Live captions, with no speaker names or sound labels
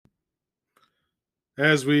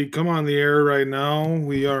As we come on the air right now,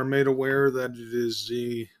 we are made aware that it is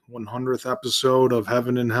the 100th episode of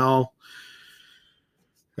Heaven and Hell.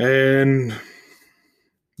 And,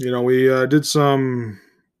 we did some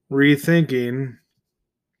rethinking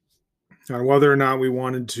on whether or not we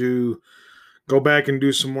wanted to go back and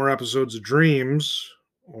do some more episodes of Dreams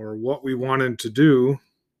or what we wanted to do.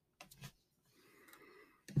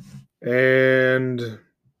 And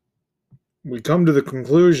we come to the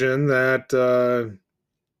conclusion that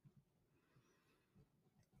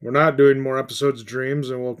we're not doing more episodes of Dreams,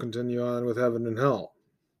 and we'll continue on with Heaven and Hell.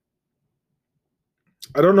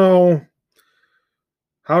 I don't know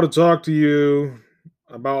how to talk to you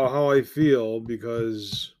about how I feel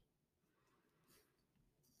because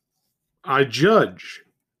I judge.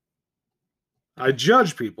 I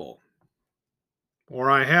judge people. Or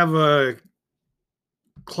I have a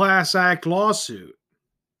class act lawsuit.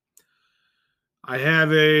 I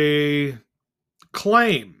have a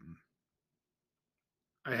claim.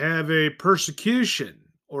 I have a persecution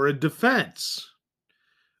or a defense.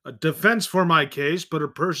 A defense for my case, but a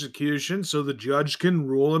persecution so the judge can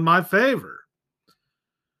rule in my favor.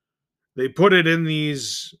 They put it in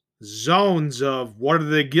these zones of what are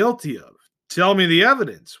they guilty of? Tell me the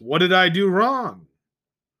evidence. What did I do wrong?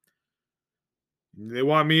 They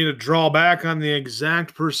want me to draw back on the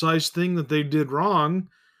exact precise thing that they did wrong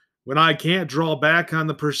when I can't draw back on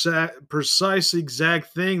the precise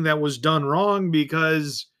exact thing that was done wrong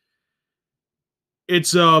because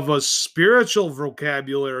it's of a spiritual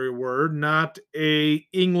vocabulary word, not a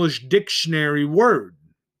English dictionary word.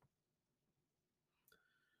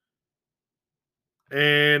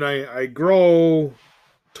 And I grow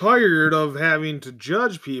tired of having to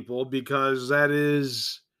judge people because that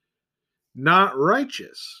is not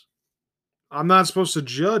righteous. I'm not supposed to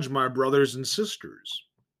judge my brothers and sisters.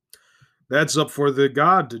 That's up for the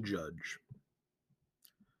God to judge.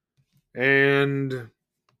 And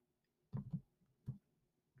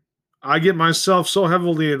I get myself so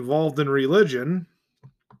heavily involved in religion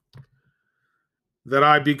that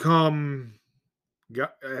I become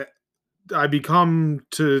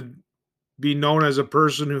to be known as a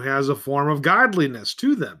person who has a form of godliness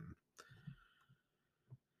to them.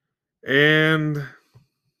 And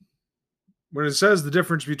when it says the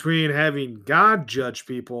difference between having God judge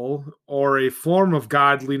people or a form of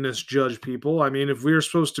godliness judge people, I mean, if we're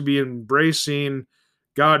supposed to be embracing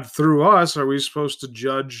God through us, are we supposed to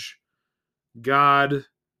judge God?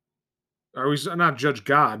 Are we not judge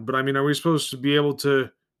God, but I mean, are we supposed to be able to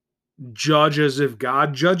judge as if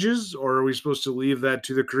God judges, or are we supposed to leave that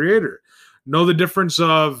to the Creator? Know the difference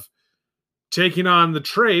of taking on the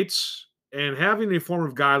traits and having a form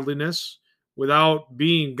of godliness without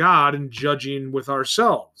being God and judging with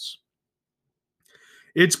ourselves.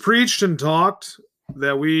 It's preached and talked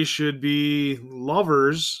that we should be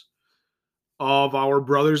lovers of our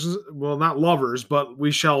brothers. Well, not lovers, but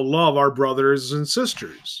we shall love our brothers and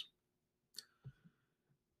sisters.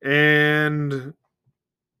 And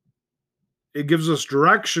it gives us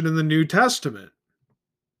direction in the New Testament.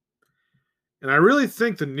 And I really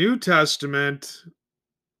think the New Testament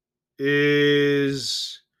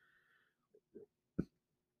is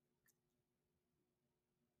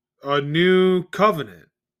a new covenant,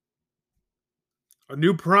 a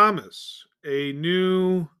new promise, a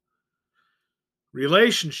new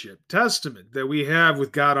relationship, testament that we have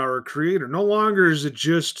with God our Creator. No longer is it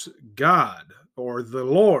just God or the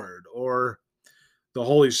Lord or the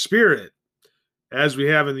Holy Spirit, as we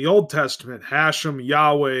have in the Old Testament, Hashem,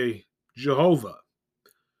 Yahweh, Jehovah,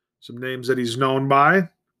 some names that he's known by.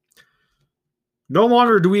 No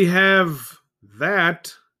longer do we have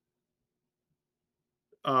that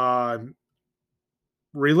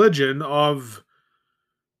religion of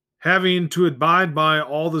having to abide by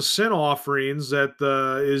all the sin offerings that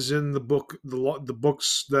is in the book, the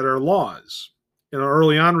books that are laws in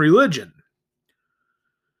early on religion.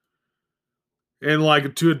 And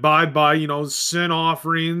like to abide by, sin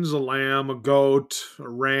offerings, a lamb, a goat, a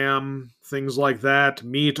ram, things like that,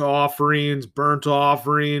 meat offerings, burnt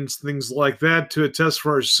offerings, things like that to attest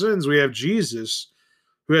for our sins. We have Jesus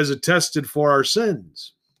who has attested for our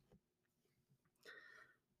sins.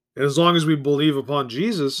 And as long as we believe upon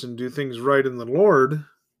Jesus and do things right in the Lord,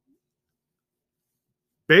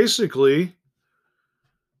 basically,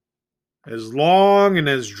 as long and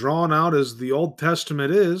as drawn out as the Old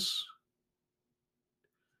Testament is,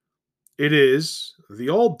 it is the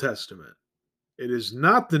Old Testament. It is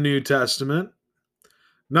not the New Testament.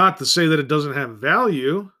 Not to say that it doesn't have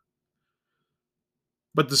value,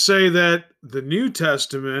 but to say that the New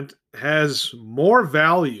Testament has more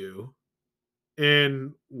value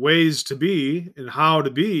in ways to be and how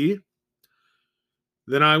to be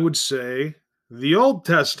then I would say the Old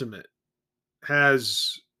Testament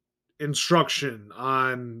has instruction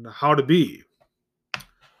on how to be.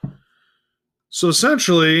 So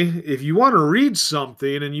essentially, if you want to read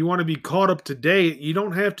something and you want to be caught up to date, you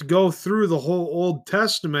don't have to go through the whole Old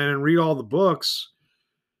Testament and read all the books.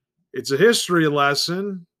 It's a history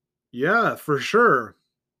lesson. Yeah, for sure.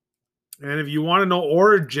 And if you want to know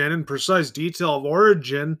origin and precise detail of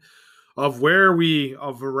origin of where we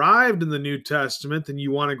have arrived in the New Testament, then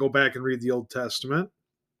you want to go back and read the Old Testament.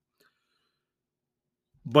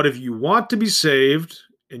 But if you want to be saved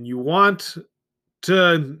and you want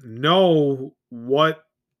to know what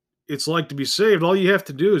it's like to be saved, all you have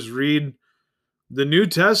to do is read the New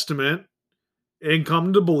Testament and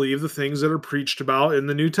come to believe the things that are preached about in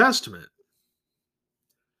the New Testament.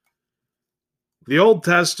 The Old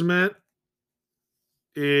Testament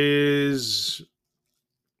is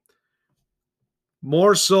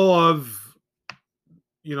more so of,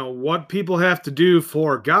 what people have to do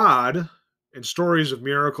for God and stories of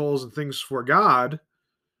miracles and things for God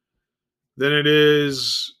than it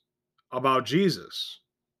is about Jesus.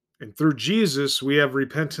 And through Jesus, we have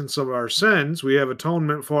repentance of our sins. We have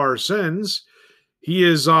atonement for our sins. He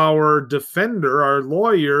is our defender, our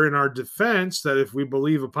lawyer in our defense, that if we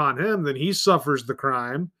believe upon him, then he suffers the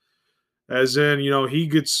crime. As in,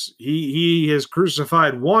 he is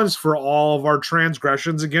crucified once for all of our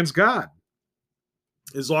transgressions against God.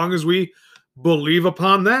 As long as we believe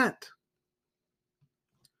upon that.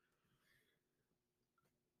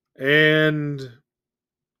 And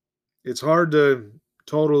it's hard to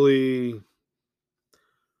totally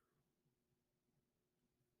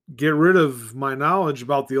get rid of my knowledge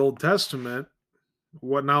about the Old Testament,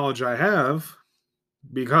 what knowledge I have,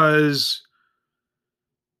 because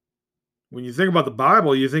when you think about the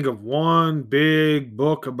Bible, you think of one big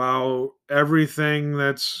book about everything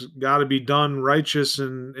that's got to be done righteous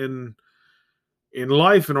in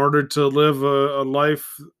life in order to live a life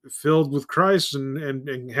filled with Christ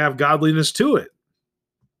and have godliness to it.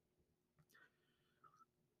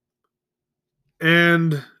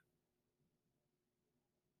 And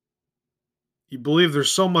you believe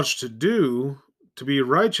there's so much to do to be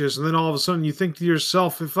righteous, and then all of a sudden you think to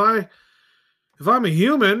yourself, if I'm a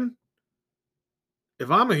human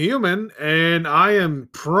and I am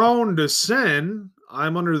prone to sin,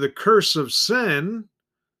 I'm under the curse of sin,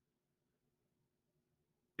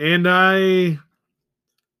 and I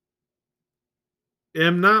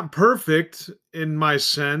am not perfect in my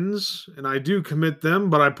sins, and I do commit them,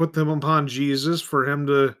 but I put them upon Jesus for him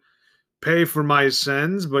to pay for my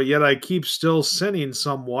sins, but yet I keep still sinning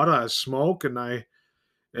somewhat. I smoke and I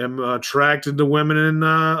am attracted to women in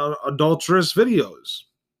adulterous videos.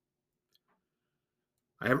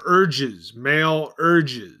 I have urges, male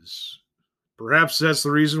urges. Perhaps that's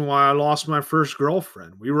the reason why I lost my first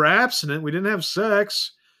girlfriend. We were abstinent. We didn't have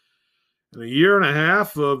sex. And a year and a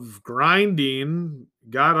half of grinding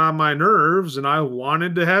got on my nerves, and I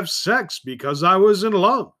wanted to have sex because I was in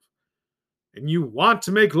love. And you want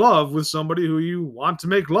to make love with somebody who you want to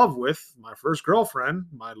make love with, my first girlfriend,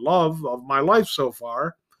 my love of my life so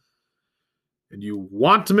far, and you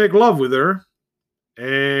want to make love with her,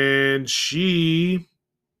 and she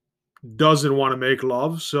doesn't want to make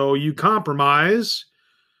love, so you compromise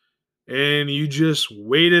and you just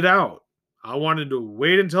wait it out. I wanted to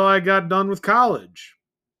wait until I got done with college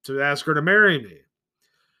to ask her to marry me.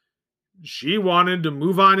 She wanted to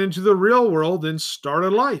move on into the real world and start a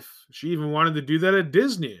life. She even wanted to do that at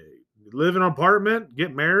Disney, live in an apartment,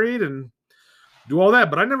 get married, and do all that.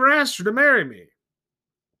 But I never asked her to marry me.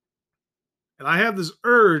 And I have this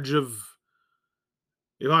urge of,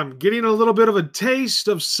 if I'm getting a little bit of a taste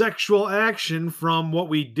of sexual action from what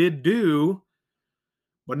we did do,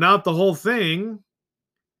 but not the whole thing,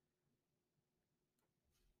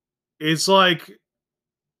 it's like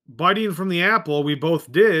biting from the apple. We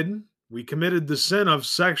both did. We committed the sin of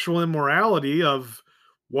sexual immorality of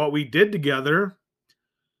what we did together.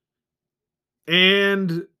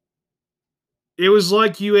 And it was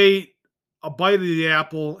like you ate a bite of the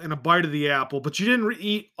apple and a bite of the apple, but you didn't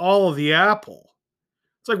eat all of the apple.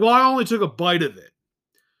 It's like, well, I only took a bite of it.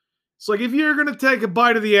 It's like, if you're going to take a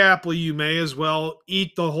bite of the apple, you may as well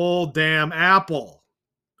eat the whole damn apple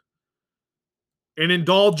and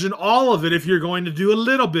indulge in all of it if you're going to do a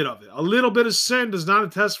little bit of it. A little bit of sin does not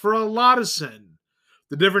attest for a lot of sin.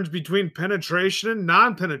 The difference between penetration and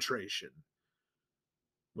non-penetration.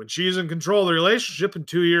 When she's in control of the relationship and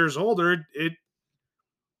 2 years older,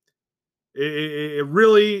 it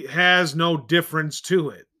really has no difference to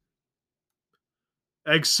it.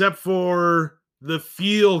 Except for the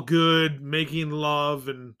feel good making love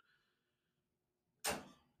and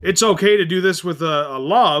It's okay to do this with a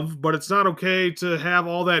love, but it's not okay to have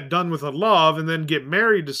all that done with a love and then get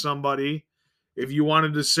married to somebody if you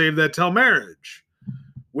wanted to save that till marriage.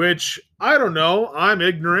 Which I don't know. I'm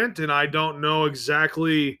ignorant and I don't know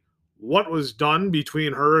exactly what was done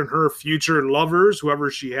between her and her future lovers, whoever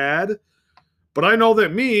she had. But I know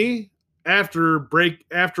that me, after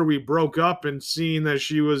we broke up and seeing that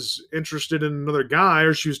she was interested in another guy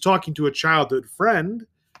or she was talking to a childhood friend,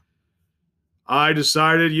 I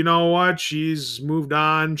decided, you know what? She's moved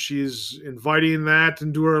on. She's inviting that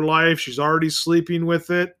into her life. She's already sleeping with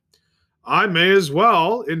it. I may as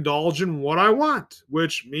well indulge in what I want,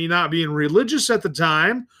 which, me not being religious at the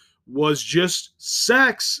time, was just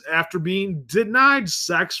sex after being denied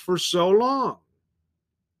sex for so long.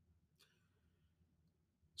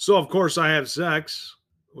 So, of course, I have sex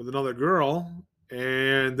with another girl,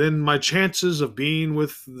 and then my chances of being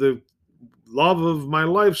with the love of my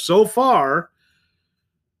life so far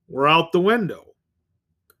were out the window.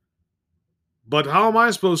 But how am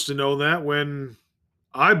I supposed to know that when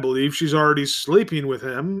I believe she's already sleeping with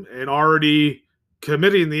him and already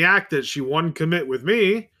committing the act that she wouldn't commit with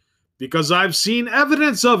me because I've seen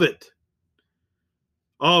evidence of it,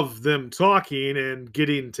 of them talking and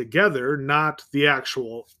getting together, not the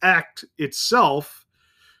actual act itself.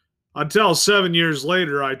 Until 7 years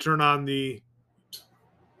later, I turn on the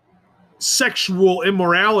sexual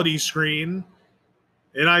immorality screen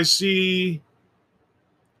and I see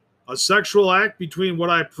a sexual act between what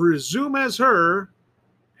I presume as her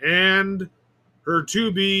and her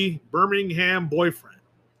to be Birmingham boyfriend.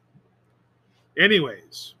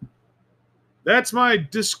 Anyways, that's my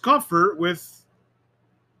discomfort with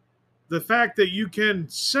the fact that you can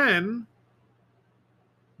sin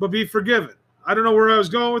but be forgiven. I don't know where I was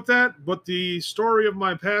going with that, but the story of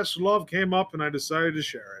my past love came up and I decided to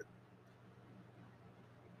share it.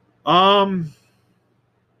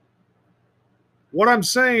 What I'm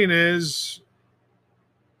saying is,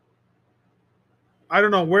 I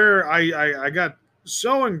don't know where I got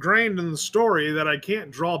so ingrained in the story that I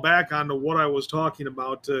can't draw back onto what I was talking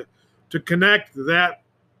about to connect that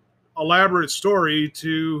elaborate story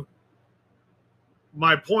to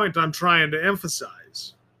my point I'm trying to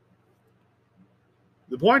emphasize.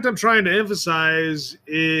 The point I'm trying to emphasize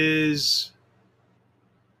is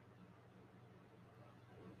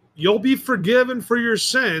you'll be forgiven for your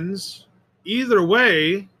sins either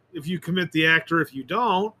way, if you commit the act or if you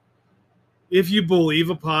don't, if you believe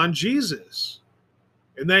upon Jesus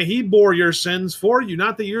and that he bore your sins for you.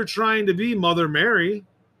 Not that you're trying to be Mother Mary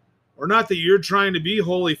or not that you're trying to be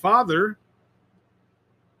Holy Father,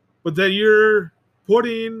 but that you're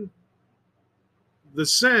putting the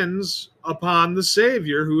sins upon the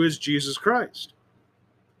Savior, who is Jesus Christ.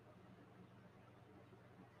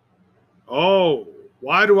 Oh,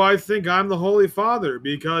 why do I think I'm the Holy Father?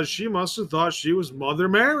 Because she must have thought she was Mother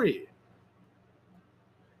Mary.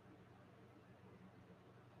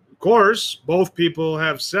 Of course, both people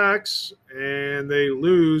have sex and they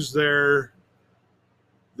lose their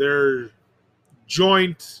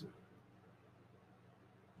joint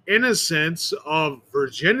innocence of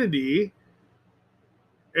virginity.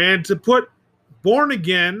 And to put born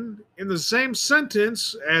again in the same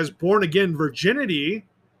sentence as born again virginity,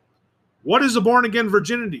 what is a born again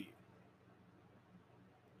virginity?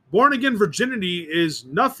 Born again virginity is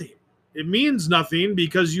nothing. It means nothing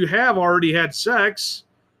because you have already had sex,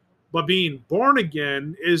 but being born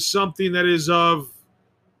again is something that is of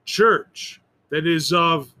church, that is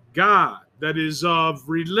of God, that is of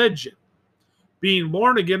religion. Being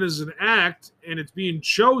born again is an act, and it's being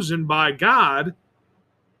chosen by God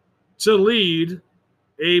to lead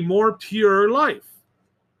a more pure life.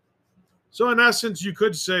 So, in essence, you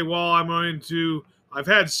could say, well, I've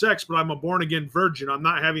had sex, but I'm a born again virgin. I'm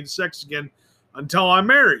not having sex again until I'm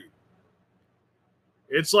married.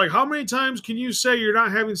 It's like, how many times can you say you're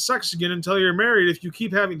not having sex again until you're married if you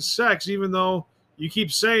keep having sex, even though you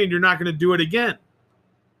keep saying you're not going to do it again?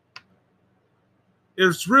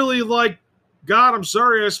 It's really like, God, I'm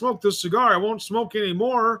sorry I smoked this cigar. I won't smoke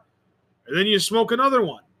anymore. And then you smoke another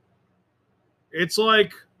one. It's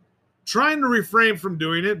like trying to refrain from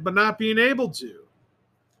doing it, but not being able to.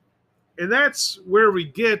 And that's where we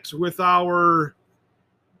get with our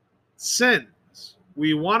sins.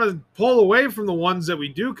 We want to pull away from the ones that we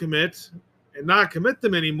do commit and not commit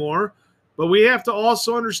them anymore. But we have to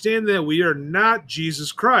also understand that we are not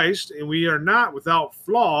Jesus Christ, and we are not without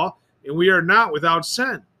flaw, and we are not without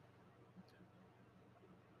sin.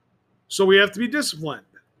 So we have to be disciplined.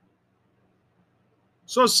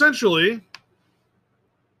 So essentially,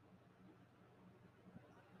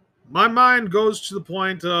 my mind goes to the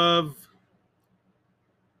point of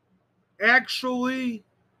actually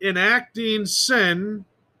enacting sin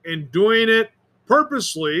and doing it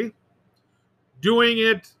purposely, doing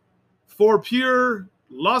it for pure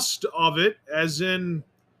lust of it, as in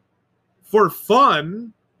for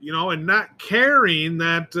fun, and not caring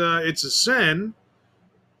that it's a sin.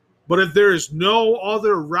 But if there is no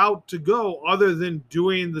other route to go other than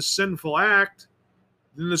doing the sinful act,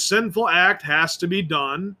 then the sinful act has to be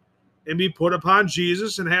done and be put upon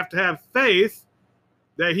Jesus, and have to have faith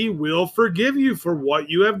that he will forgive you for what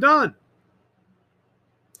you have done.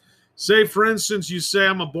 Say, for instance, you say,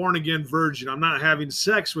 I'm a born-again virgin. I'm not having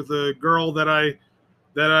sex with a girl that I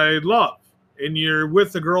love. And you're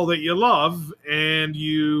with the girl that you love, and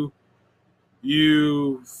you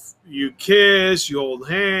kiss, you hold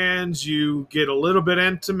hands, you get a little bit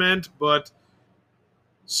intimate, but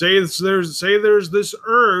say there's this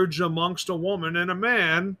urge amongst a woman and a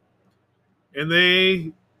man, and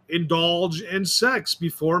they indulge in sex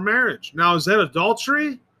before marriage. Now, is that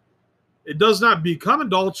adultery? It does not become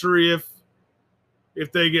adultery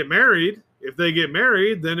if they get married. If they get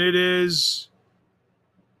married, then it is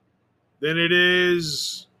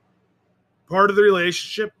part of the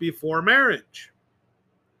relationship before marriage.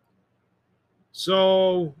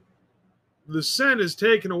 So the sin is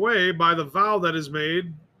taken away by the vow that is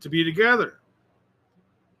made to be together.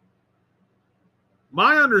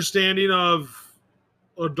 My understanding of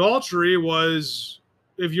adultery was,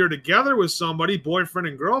 if you're together with somebody, boyfriend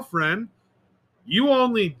and girlfriend, you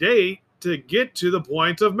only date to get to the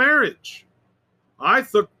point of marriage.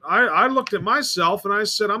 I looked at myself and I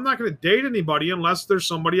said, I'm not going to date anybody unless there's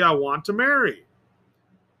somebody I want to marry.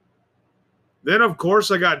 Then, of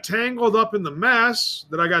course, I got tangled up in the mess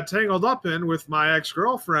that I got tangled up in with my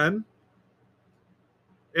ex-girlfriend.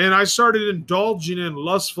 And I started indulging in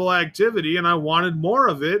lustful activity, and I wanted more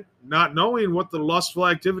of it, not knowing what the lustful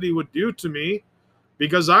activity would do to me,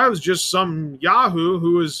 because I was just some yahoo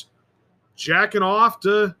who was jacking off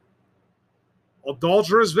to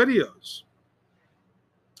adulterous videos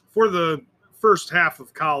for the first half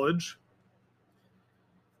of college.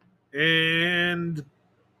 And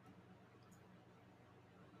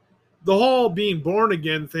the whole being born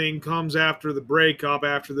again thing comes after the breakup,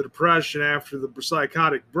 after the depression, after the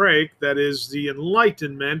psychotic break. That is the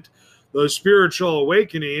enlightenment, the spiritual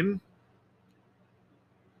awakening.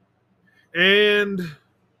 And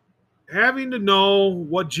having to know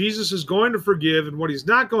what Jesus is going to forgive and what he's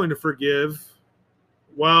not going to forgive.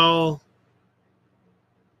 Well,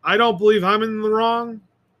 I don't believe I'm in the wrong,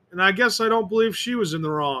 and I guess I don't believe she was in the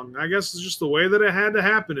wrong. I guess it's just the way that it had to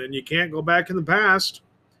happen, and you can't go back in the past.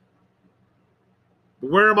 But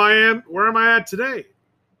where am I at today?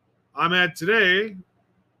 I'm at today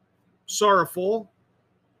sorrowful,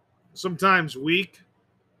 sometimes weak,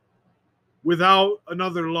 without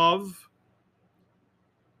another love,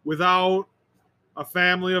 without a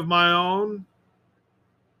family of my own,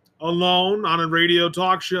 alone on a radio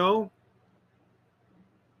talk show,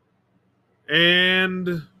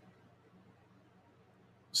 and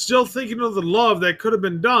still thinking of the love that could have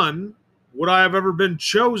been done. Would I have ever been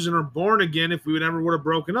chosen or born again if we never would have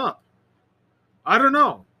broken up? I don't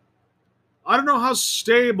know. I don't know how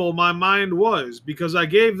stable my mind was, because I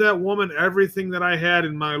gave that woman everything that I had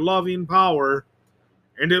in my loving power,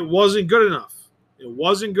 and it wasn't good enough. It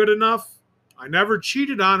wasn't good enough. I never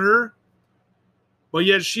cheated on her, but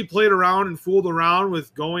yet she played around and fooled around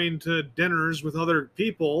with going to dinners with other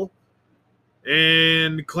people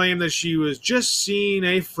and claimed that she was just seeing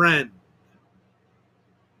a friend.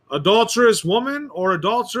 Adulterous woman or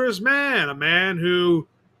adulterous man? A man who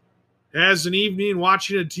has an evening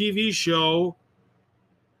watching a TV show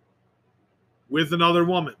with another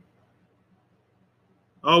woman.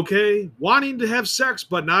 Okay, wanting to have sex,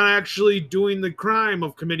 but not actually doing the crime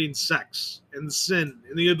of committing sex and the sin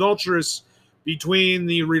and the adulterous between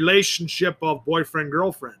the relationship of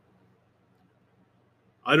boyfriend-girlfriend.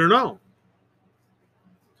 I don't know.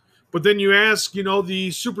 But then you ask,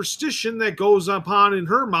 the superstition that goes upon in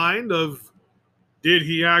her mind of, did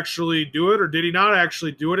he actually do it or did he not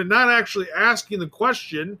actually do it? And not actually asking the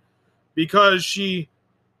question because she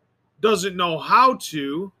doesn't know how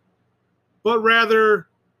to, but rather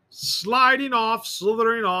slithering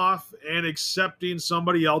off, and accepting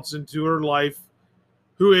somebody else into her life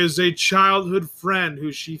who is a childhood friend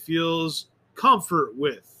who she feels comfort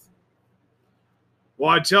with. Well,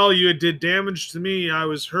 I tell you, it did damage to me. I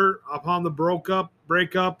was hurt upon the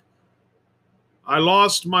breakup. I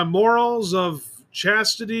lost my morals of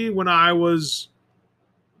chastity when I was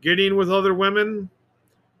getting with other women.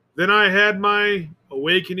 Then I had my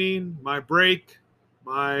awakening, my break,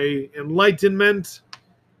 my enlightenment,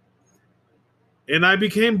 and I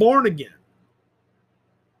became born again.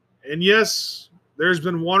 And yes, There's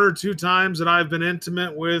been one or two times that I've been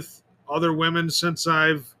intimate with other women since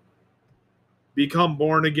I've become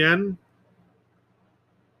born again.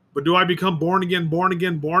 But do I become born again, born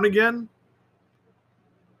again, born again?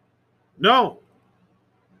 No.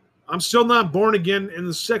 I'm still not born again in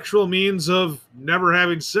the sexual means of never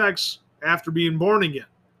having sex after being born again.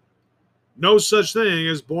 No such thing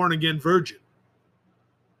as born again virgin.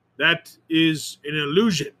 That is an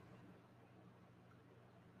illusion.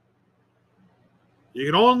 You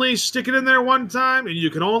can only stick it in there one time, and you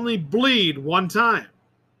can only bleed one time.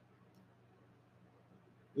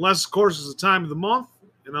 Unless, of course, it's the time of the month,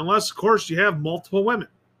 and unless, of course, you have multiple women.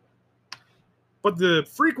 But the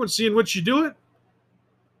frequency in which you do it,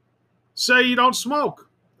 say you don't smoke.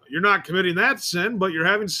 You're not committing that sin, but you're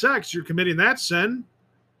having sex. You're committing that sin.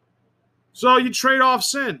 So you trade off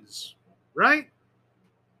sins, right?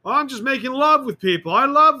 Well, I'm just making love with people. I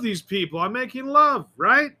love these people. I'm making love,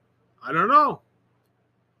 right? I don't know.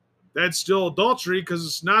 That's still adultery because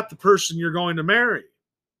it's not the person you're going to marry.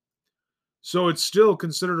 So it's still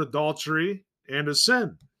considered adultery and a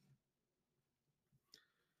sin.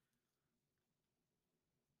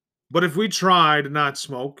 But if we try to not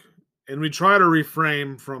smoke and we try to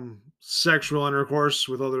refrain from sexual intercourse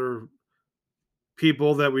with other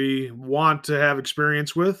people that we want to have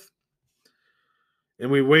experience with, and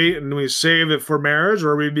we wait and we save it for marriage,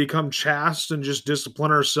 or we become chaste and just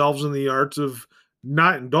discipline ourselves in the art of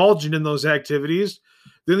not indulging in those activities,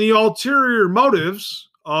 then the ulterior motives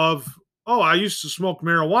of, oh, I used to smoke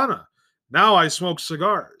marijuana, now I smoke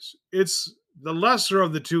cigars. It's the lesser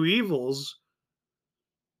of the two evils,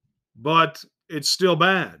 but it's still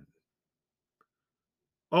bad.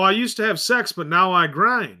 Oh, I used to have sex, but now I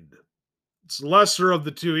grind. It's lesser of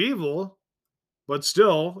the two evil, but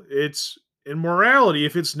still, it's immorality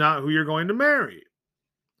if it's not who you're going to marry.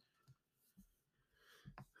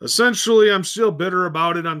 Essentially, I'm still bitter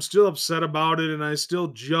about it. I'm still upset about it, and I still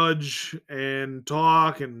judge and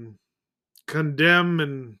talk and condemn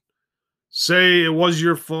and say it was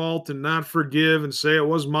your fault and not forgive and say it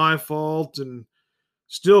was my fault, and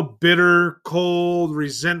still bitter, cold,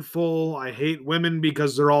 resentful. I hate women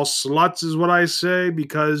because they're all sluts, is what I say,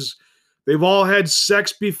 because they've all had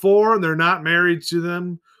sex before and they're not married to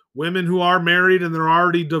them. Women who are married and they're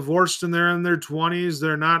already divorced and they're in their 20s,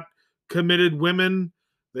 they're not committed women.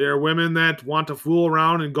 They are women that want to fool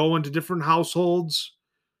around and go into different households.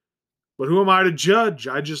 But who am I to judge?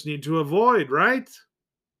 I just need to avoid, right?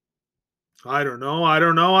 I don't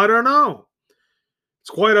know. It's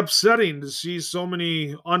quite upsetting to see so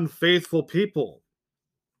many unfaithful people.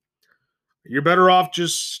 You're better off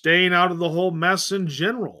just staying out of the whole mess in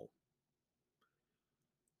general.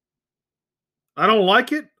 I don't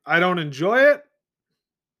like it. I don't enjoy it.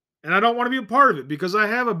 And I don't want to be a part of it because I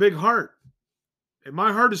have a big heart. And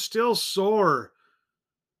my heart is still sore.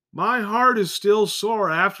 My heart is still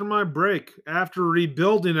sore after my break, after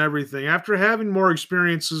rebuilding everything, after having more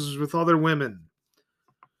experiences with other women.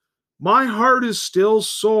 My heart is still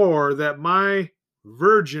sore that my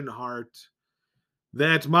virgin heart,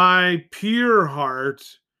 that my pure heart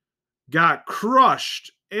got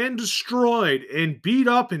crushed and destroyed and beat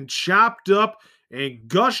up and chopped up and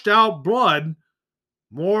gushed out blood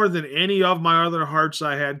more than any of my other hearts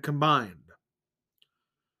I had combined.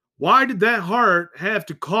 Why did that heart have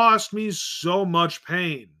to cost me so much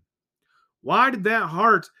pain? Why did that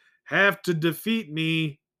heart have to defeat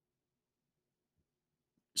me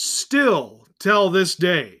still till this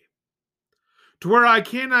day? To where I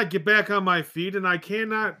cannot get back on my feet and I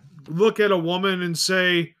cannot look at a woman and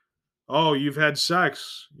say, oh, you've had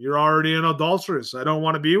sex. You're already an adulteress. I don't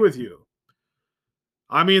want to be with you.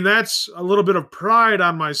 I mean, that's a little bit of pride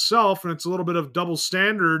on myself, and it's a little bit of double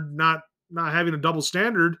standard, not having a double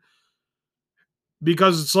standard,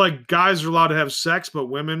 because it's like guys are allowed to have sex, but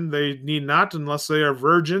women, they need not unless they are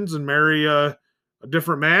virgins and marry a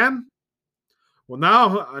different man. Well,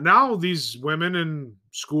 now these women in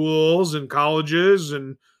schools and colleges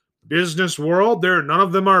and business world, none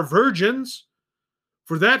of them are virgins.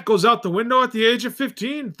 For that goes out the window at the age of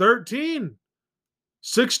 15, 13,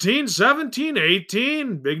 16, 17,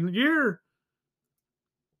 18. Big year.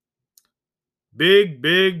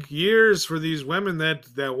 Big years for these women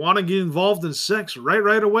that want to get involved in sex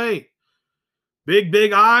right away.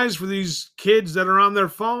 Big eyes for these kids that are on their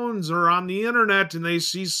phones or on the internet and they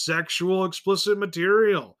see sexual explicit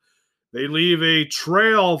material. They leave a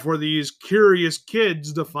trail for these curious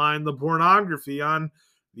kids to find the pornography on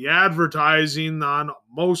the advertising on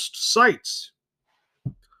most sites.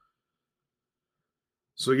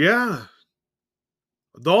 So yeah,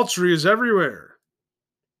 adultery is everywhere.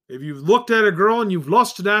 If you've looked at a girl and you've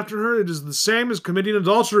lusted after her, it is the same as committing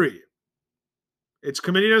adultery. It's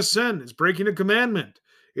committing a sin. It's breaking a commandment.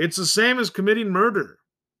 It's the same as committing murder.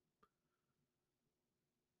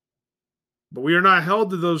 But we are not held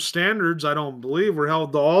to those standards, I don't believe. We're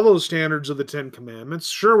held to all those standards of the Ten Commandments.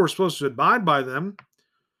 Sure, we're supposed to abide by them.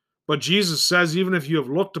 But Jesus says, even if you have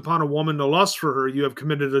looked upon a woman to lust for her, you have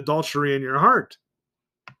committed adultery in your heart.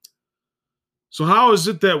 So how is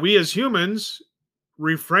it that we as humans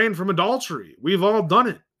refrain from adultery? We've all done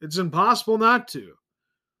it. It's impossible not to.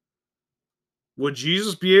 Would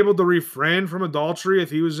Jesus be able to refrain from adultery if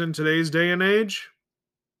he was in today's day and age?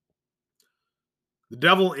 The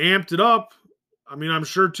devil amped it up. I mean, I'm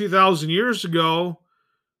sure 2,000 years ago,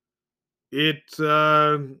 it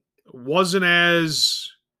wasn't as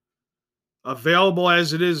available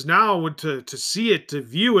as it is now to see it, to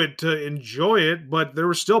view it, to enjoy it, but there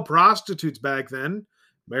were still prostitutes back then,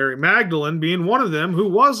 Mary Magdalene being one of them, who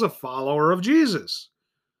was a follower of Jesus.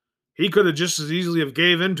 He could have just as easily have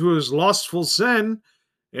gave into his lustful sin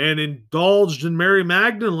and indulged in Mary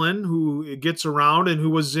Magdalene, who gets around and who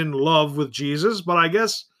was in love with Jesus, but I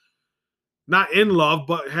guess not in love,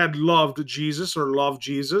 but had loved Jesus or loved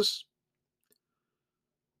Jesus.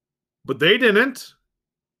 But they didn't.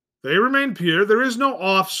 They remain pure. There is no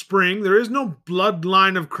offspring. There is no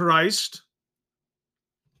bloodline of Christ.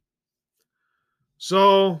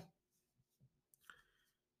 So,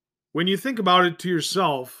 when you think about it to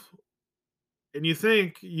yourself, and you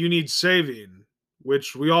think you need saving,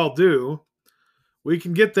 which we all do, we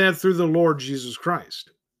can get that through the Lord Jesus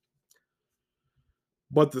Christ.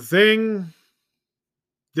 But the thing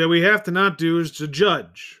that we have to not do is to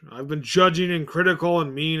judge. I've been judging and critical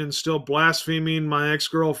and mean and still blaspheming my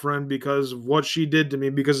ex-girlfriend because of what she did to me,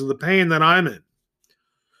 because of the pain that I'm in.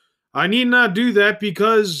 I need not do that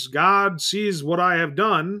because God sees what I have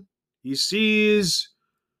done. He sees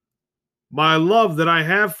my love that I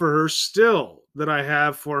have for her, still that I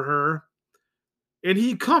have for her, and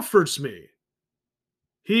he comforts me.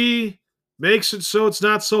 He makes it so it's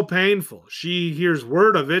not so painful. She hears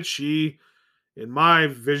word of it. She, in my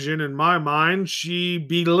vision, in my mind, she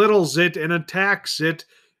belittles it and attacks it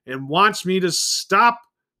and wants me to stop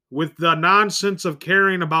with the nonsense of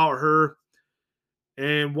caring about her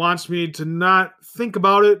and wants me to not think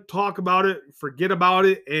about it, talk about it, forget about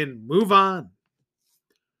it, and move on.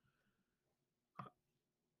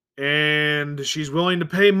 And she's willing to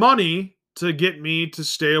pay money to get me to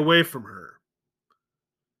stay away from her.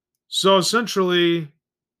 So essentially,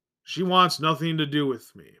 she wants nothing to do with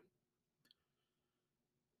me.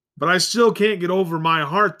 But I still can't get over my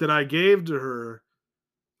heart that I gave to her.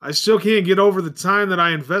 I still can't get over the time that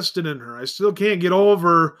I invested in her. I still can't get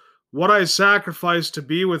over what I sacrificed to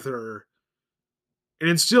be with her.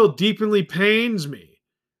 And it still deeply pains me.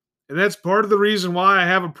 And that's part of the reason why I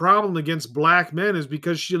have a problem against black men, is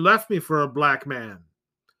because she left me for a black man.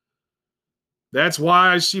 That's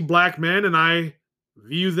why I see black men and I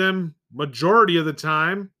view them majority of the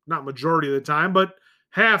time, not majority of the time, but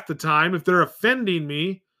half the time. If they're offending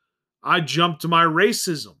me, I jump to my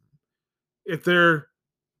racism. If they're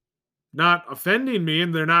not offending me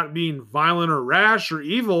and they're not being violent or rash or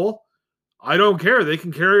evil, I don't care. They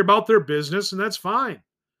can carry about their business and that's fine.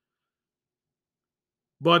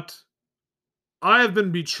 But I have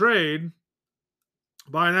been betrayed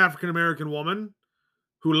by an African American woman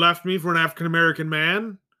who left me for an African American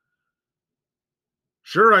man.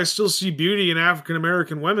 Sure, I still see beauty in African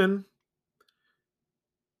American women,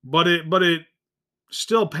 but it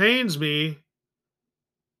still pains me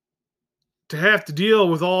to have to deal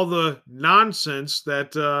with all the nonsense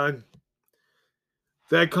that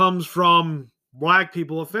that comes from black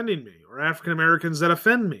people offending me or African Americans that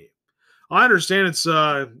offend me. I understand it's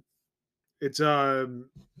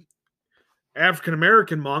African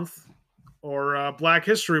American month or Black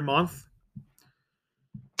History Month,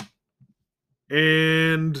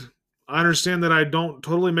 and I understand that I don't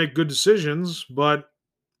totally make good decisions, but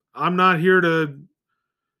I'm not here to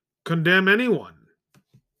condemn anyone,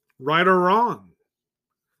 right or wrong.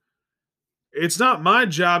 It's not my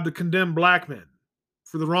job to condemn black men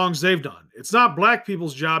for the wrongs they've done. It's not black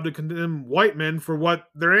people's job to condemn white men for what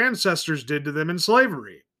their ancestors did to them in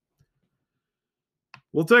slavery.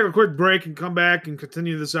 We'll take a quick break and come back and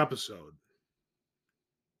continue this episode.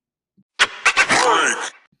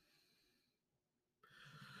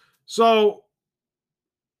 So,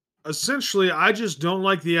 essentially, I just don't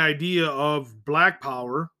like the idea of black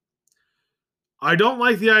power. I don't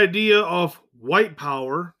like the idea of white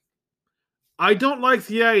power. I don't like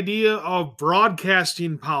the idea of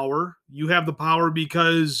broadcasting power. You have the power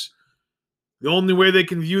because the only way they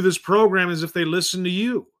can view this program is if they listen to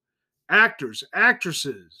you. Actors,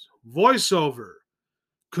 actresses, voiceover,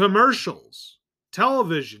 commercials.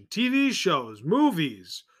 television, TV shows,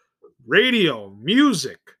 movies, radio,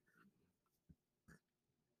 music.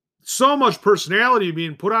 So much personality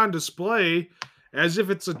being put on display as if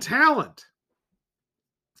it's a talent,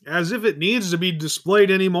 as if it needs to be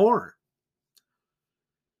displayed anymore.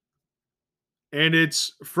 And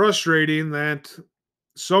it's frustrating that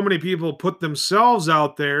so many people put themselves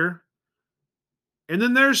out there and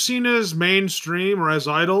then they're seen as mainstream or as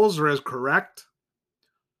idols or as correct.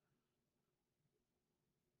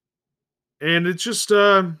 And it's just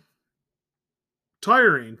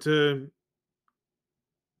tiring to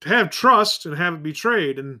have trust and have it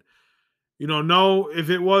betrayed. And, know if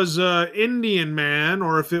it was a Indian man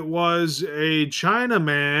or if it was a China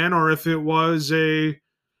man or if it was a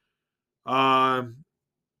uh,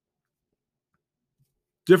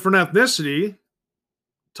 different ethnicity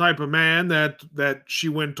type of man that she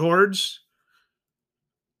went towards,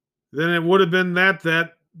 then it would have been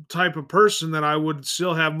that type of person that I would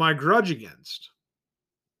still have my grudge against.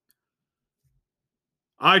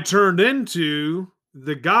 I turned into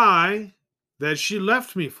the guy that she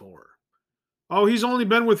left me for. Oh, he's only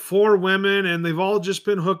been with 4 women and they've all just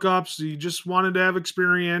been hookups. He just wanted to have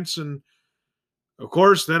experience. And of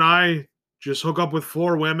course, then I just hook up with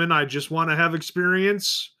 4 women. I just want to have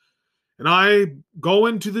experience. And I go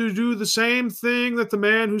into do the same thing that the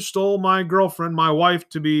man who stole my girlfriend, my wife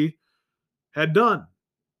to be, had done.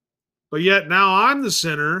 But yet now I'm the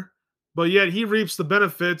sinner, but yet he reaps the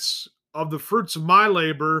benefits of the fruits of my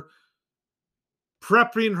labor,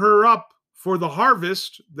 prepping her up for the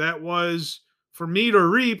harvest that was for me to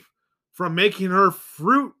reap, from making her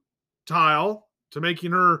fruitile to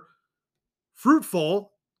making her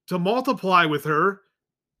fruitful, to multiply with her,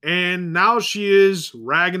 and now she is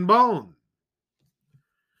rag and bone.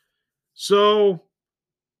 So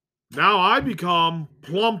now I become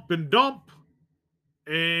plump and dump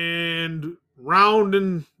and round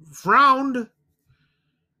and frowned,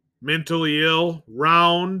 mentally ill,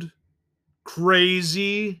 round,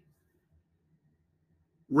 crazy,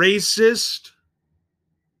 racist,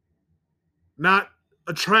 not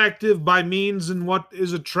attractive by means in what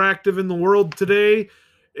is attractive in the world today.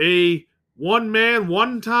 A one man,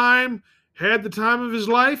 one time, had the time of his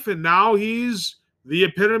life, and now he's the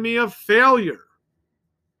epitome of failure.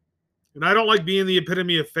 And I don't like being the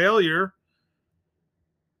epitome of failure,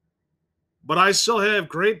 but I still have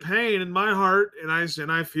great pain in my heart, and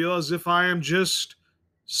I feel as if I am just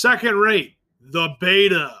second rate. The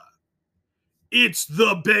beta. It's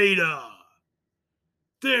the beta.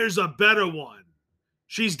 There's a better one.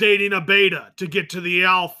 She's dating a beta to get to the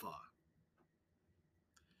alpha.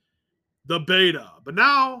 The beta. But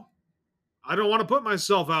now, I don't want to put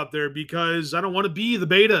myself out there because I don't want to be the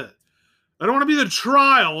beta. I don't want to be the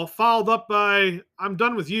trial followed up by, I'm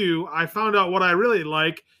done with you. I found out what I really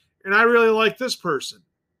like, and I really like this person.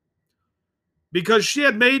 Because she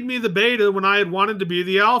had made me the beta when I had wanted to be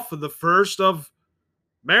the alpha, the first of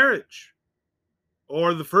marriage,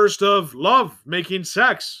 or the first of love, making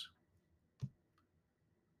sex.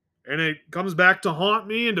 And it comes back to haunt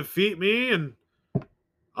me and defeat me, and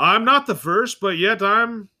I'm not the first, but yet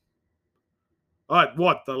I'm,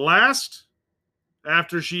 the last?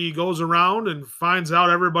 After she goes around and finds out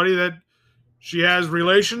everybody that she has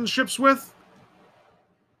relationships with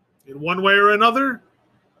in one way or another?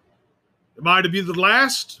 Am I to be the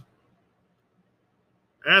last?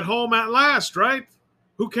 At home at last, right?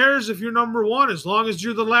 Who cares if you're number one as long as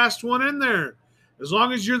you're the last one in there? As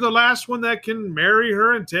long as you're the last one that can marry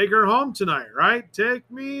her and take her home tonight, right? Take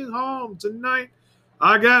me home tonight.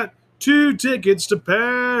 I got 2 tickets to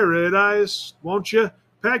paradise. Won't you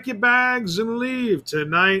pack your bags and leave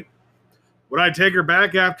tonight? Would I take her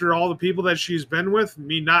back after all the people that she's been with,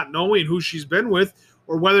 me not knowing who she's been with,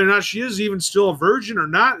 or whether or not she is even still a virgin or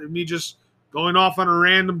not, and me just going off on a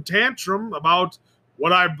random tantrum about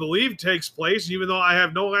what I believe takes place, even though I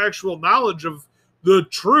have no actual knowledge of the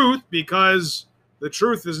truth, because the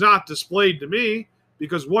truth is not displayed to me,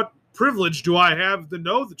 because what privilege do I have to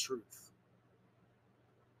know the truth?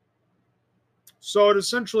 So it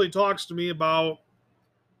essentially talks to me about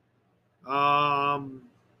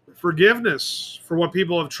forgiveness for what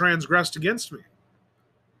people have transgressed against me.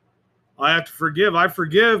 I have to forgive. I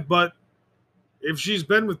forgive, but if she's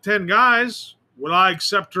been with 10 guys, would I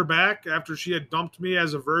accept her back after she had dumped me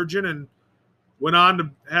as a virgin and went on to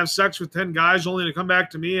have sex with 10 guys only to come back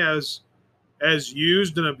to me as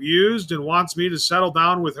used and abused and wants me to settle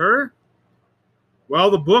down with her? Well,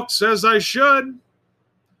 the book says I should.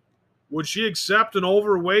 Would she accept an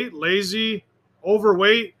overweight, lazy,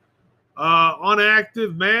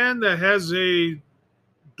 unactive man that has a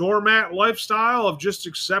doormat lifestyle of just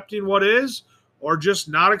accepting what is? or just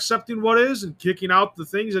not accepting what is and kicking out the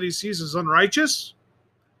things that he sees as unrighteous?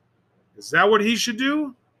 Is that what he should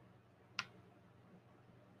do?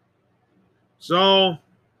 So,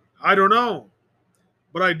 I don't know.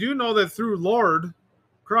 But I do know that through Lord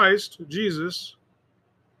Christ, Jesus,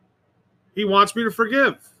 he wants me to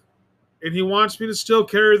forgive. And he wants me to still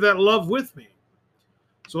carry that love with me.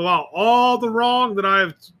 So while all the wrong that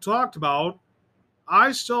I've talked about,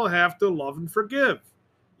 I still have to love and forgive.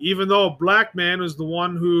 Even though a black man is the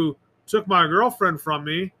one who took my girlfriend from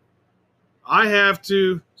me, I have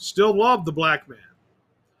to still love the black man.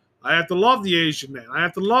 I have to love the Asian man. I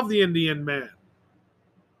have to love the Indian man.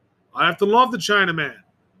 I have to love the China man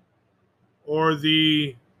or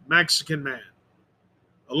the Mexican man,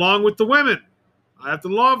 along with the women. I have to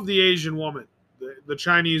love the Asian woman, the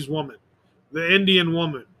Chinese woman, the Indian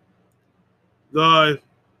woman, the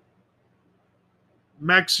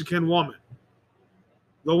Mexican woman,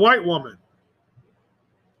 the white woman.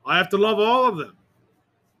 I have to love all of them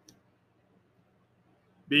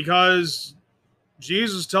because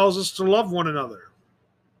Jesus tells us to love one another.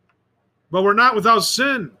 But we're not without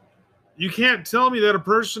sin. You can't tell me that a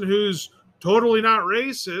person who's totally not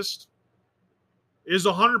racist is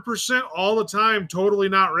 100% all the time totally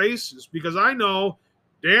not racist, because I know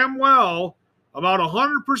damn well about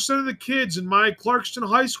 100% of the kids in my Clarkston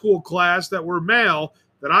High School class that were male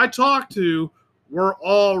that I talked to were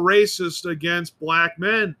all racist against black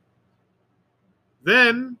men.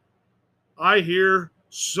 Then I hear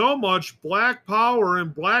so much black power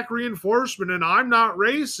and black reinforcement, and I'm not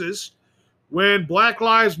racist, when Black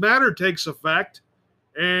Lives Matter takes effect,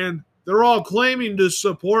 and they're all claiming to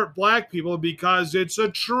support black people because it's a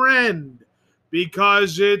trend,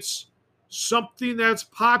 because it's something that's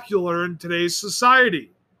popular in today's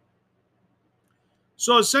society.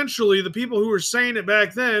 So essentially, the people who were saying it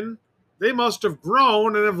back then, they must have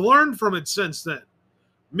grown and have learned from it since then.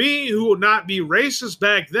 Me, who would not be racist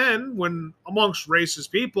back then, when amongst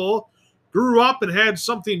racist people, grew up and had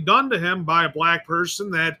something done to him by a black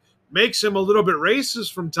person that makes him a little bit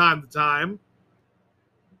racist from time to time,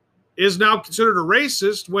 is now considered a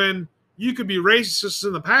racist when you could be racist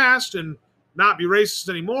in the past and not be racist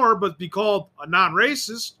anymore, but be called a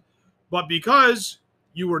non-racist. But because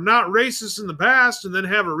you were not racist in the past and then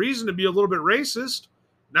have a reason to be a little bit racist,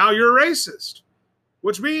 now you're a racist.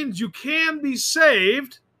 Which means you can be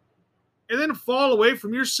saved and then fall away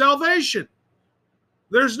from your salvation.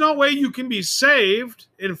 There's no way you can be saved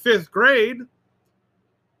in 5th grade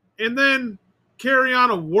and then carry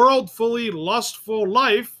on a worldfully lustful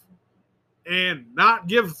life and not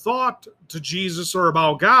give thought to Jesus or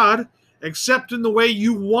about God, except in the way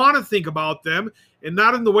you want to think about them and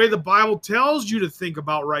not in the way the Bible tells you to think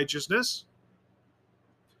about righteousness.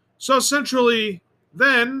 So essentially,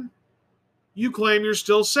 then you claim you're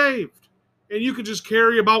still saved, and you can just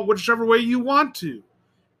carry about whichever way you want to.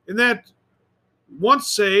 And that once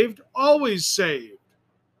saved, always saved.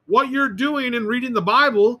 What you're doing in reading the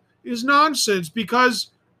Bible is nonsense,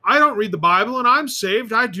 because I don't read the Bible and I'm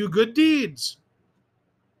saved. I do good deeds.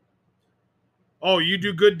 Oh, you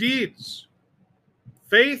do good deeds.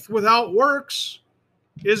 Faith without works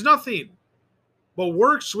is nothing. But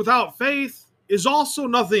works without faith is also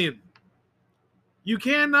nothing. You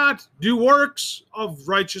cannot do works of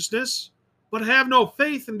righteousness, but have no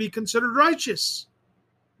faith and be considered righteous.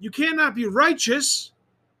 You cannot be righteous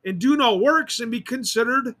and do no works and be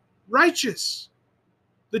considered righteous.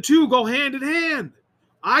 The two go hand in hand.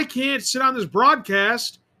 I can't sit on this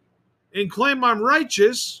broadcast and claim I'm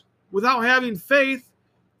righteous without having faith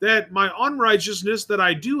that my unrighteousness that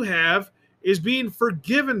I do have is being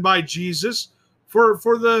forgiven by Jesus for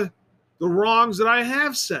the wrongs that I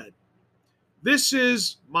have said. This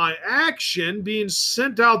is my action being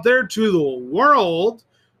sent out there to the world,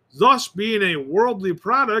 thus being a worldly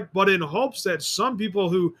product, but in hopes that some people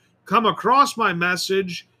who come across my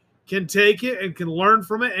message can take it and can learn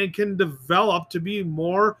from it and can develop to be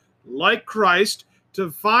more like Christ,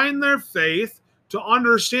 to find their faith, to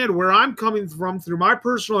understand where I'm coming from through my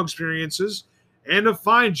personal experiences, and to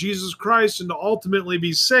find Jesus Christ and to ultimately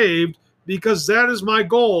be saved, because that is my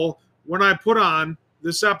goal when I put on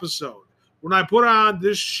this episode, when I put on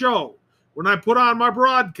this show, when I put on my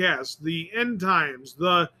broadcast, the end times,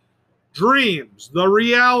 the dreams, the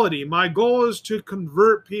reality. My goal is to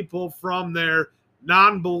convert people from their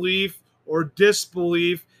non-belief or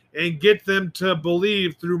disbelief and get them to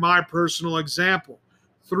believe through my personal example,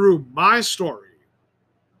 through my story.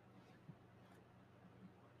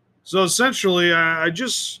 So essentially, I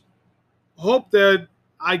just hope that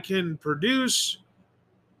I can produce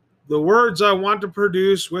the words I want to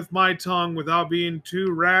produce with my tongue without being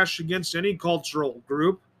too rash against any cultural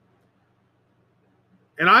group.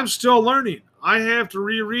 And I'm still learning. I have to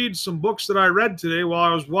reread some books that I read today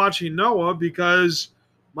while I was watching Noah because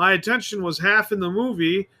my attention was half in the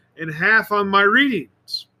movie and half on my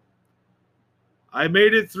readings. I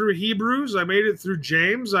made it through Hebrews. I made it through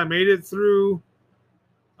James. I made it through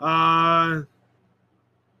uh,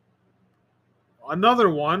 another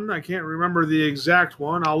one. I can't remember the exact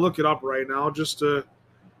one. I'll look it up right now just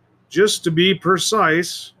to be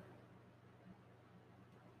precise.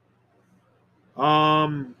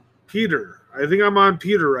 Peter. I think I'm on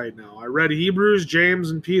Peter right now. I read Hebrews,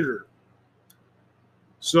 James, and Peter.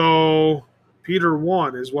 So Peter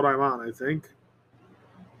 1 is what I'm on, I think.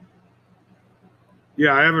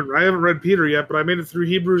 Yeah, I haven't read Peter yet, but I made it through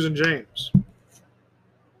Hebrews and James.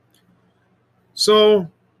 So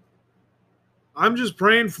I'm just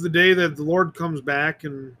praying for the day that the Lord comes back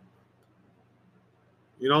and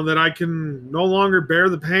that I can no longer bear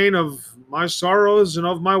the pain of my sorrows and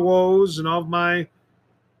of my woes and of my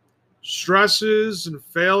stresses and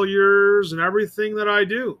failures and everything that I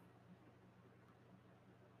do.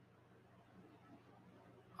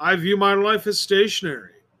 I view my life as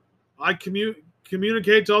stationary. I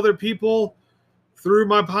communicate to other people through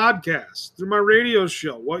my podcast, through my radio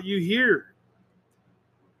show, what you hear.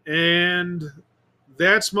 And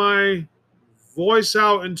that's my voice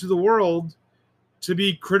out into the world to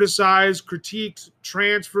be criticized, critiqued,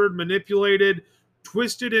 transferred, manipulated,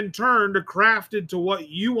 twisted, and turned or crafted to what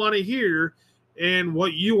you want to hear and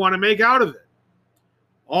what you want to make out of it.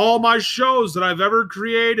 All my shows that I've ever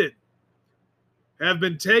created have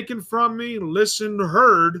been taken from me, listened,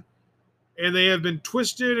 heard, and they have been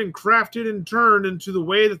twisted and crafted and turned into the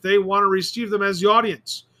way that they want to receive them as the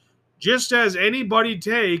audience. Just as anybody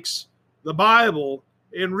takes the Bible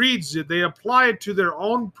and reads it, they apply it to their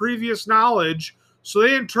own previous knowledge, so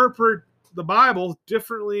they interpret the Bible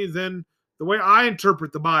differently than the way I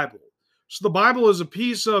interpret the Bible. So the Bible is a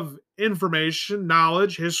piece of information,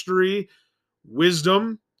 knowledge, history,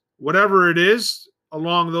 wisdom, whatever it is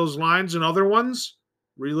along those lines, and other ones,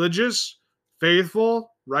 religious,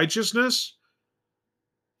 faithful, righteousness.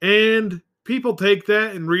 And people take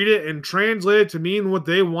that and read it and translate it to mean what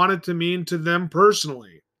they want it to mean to them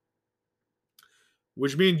personally.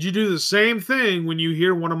 Which means you do the same thing when you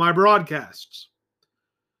hear one of my broadcasts.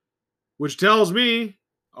 Which tells me,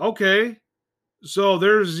 okay, so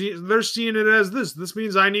they're seeing it as this. This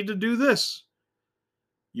means I need to do this.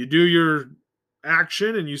 You do your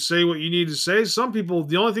action and you say what you need to say. Some people,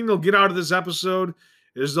 the only thing they'll get out of this episode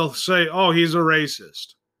is they'll say, oh, he's a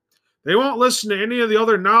racist. They won't listen to any of the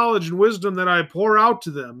other knowledge and wisdom that I pour out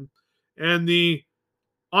to them and the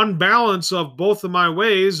unbalance of both of my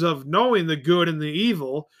ways of knowing the good and the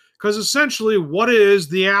evil. Because essentially, what is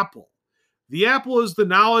the apple? The apple is the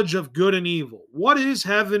knowledge of good and evil. What is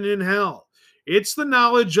heaven and hell? It's the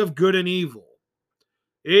knowledge of good and evil.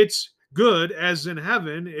 It's good as in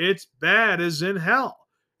heaven. It's bad as in hell.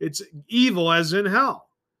 It's evil as in hell.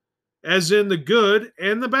 As in the good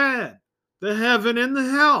and the bad. The heaven and the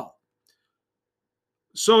hell.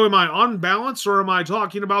 So am I unbalanced or am I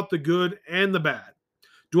talking about the good and the bad?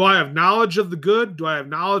 Do I have knowledge of the good? Do I have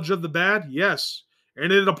knowledge of the bad? Yes.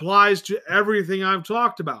 And it applies to everything I've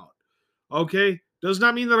talked about. Okay? Does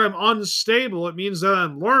not mean that I'm unstable. It means that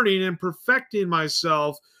I'm learning and perfecting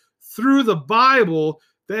myself through the Bible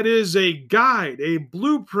that is a guide, a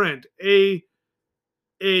blueprint, a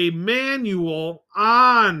manual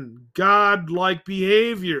on God-like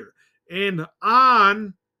behavior and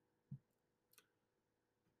on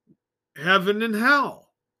heaven and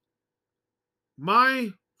hell.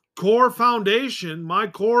 My core foundation, my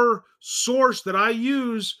core source that I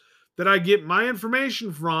use, that I get my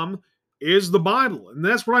information from, is the Bible. And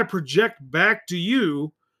that's what I project back to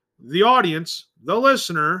you, the audience, the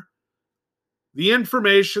listener, the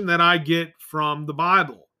information that I get from the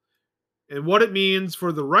Bible and what it means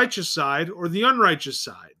for the righteous side or the unrighteous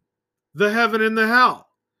side, the heaven and the hell.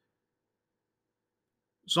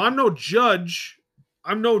 So I'm no judge,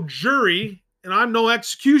 I'm no jury, and I'm no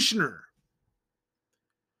executioner.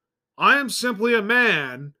 I am simply a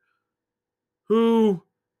man who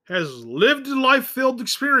has lived a life-filled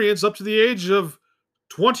experience up to the age of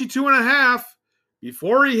 22 and a half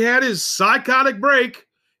before he had his psychotic break,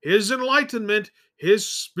 his enlightenment, his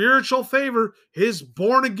spiritual favor, his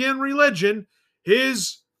born-again religion,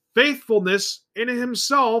 his faithfulness in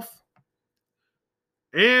himself,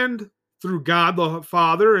 and through God the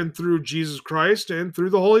Father, and through Jesus Christ, and through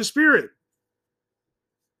the Holy Spirit.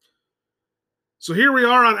 So here we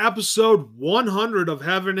are on episode 100 of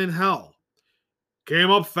Heaven and Hell.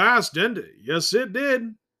 Came up fast, didn't it? Yes, it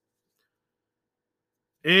did.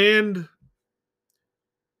 And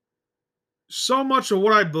so much of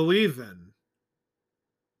what I believe in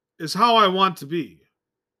is how I want to be.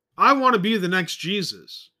 I want to be the next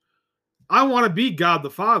Jesus. I want to be God the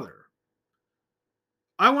Father.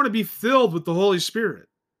 I want to be filled with the Holy Spirit.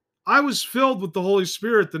 I was filled with the Holy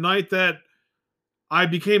Spirit the night that I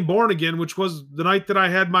became born again, which was the night that I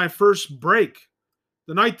had my first break,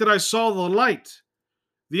 the night that I saw the light.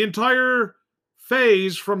 The entire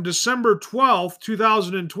phase from December 12th,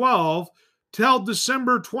 2012 till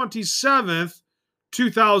December 27th,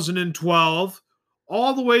 2012,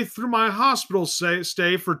 all the way through my hospital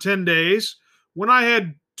stay for 10 days, when I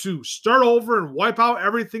had to start over and wipe out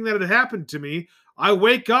everything that had happened to me. I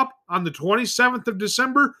wake up on the 27th of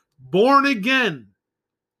December, born again,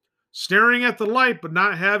 staring at the light, but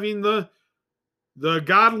not having the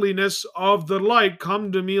godliness of the light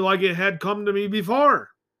come to me like it had come to me before.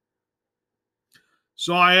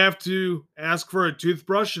 So I have to ask for a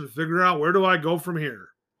toothbrush and figure out, where do I go from here?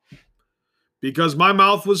 Because my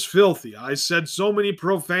mouth was filthy. I said so many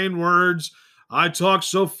profane words. I talked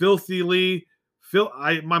so filthily.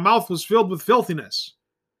 My mouth was filled with filthiness.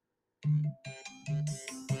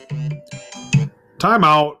 Time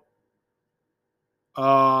out.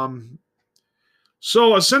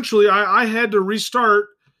 So essentially, I had to restart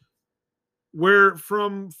where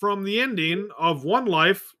from the ending of one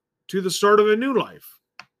life to the start of a new life.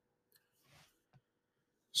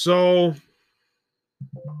 So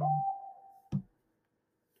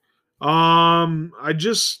I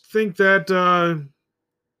just think that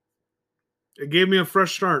it gave me a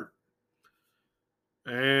fresh start.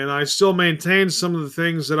 And I still maintain some of the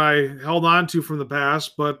things that I held on to from the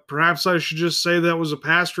past, but perhaps I should just say that was a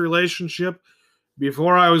past relationship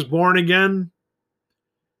before I was born again.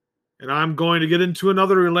 And I'm going to get into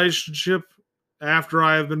another relationship after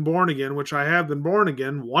I have been born again, which I have been born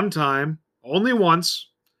again one time, only once.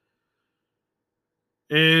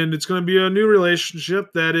 And it's going to be a new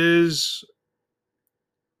relationship that is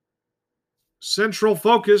central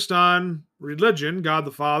focused on religion, God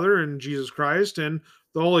the Father and Jesus Christ and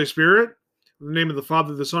the Holy Spirit, in the name of the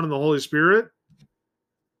Father, the Son, and the Holy Spirit.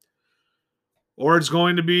 Or it's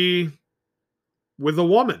going to be with a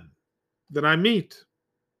woman that I meet,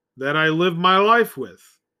 that I live my life with,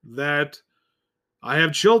 that I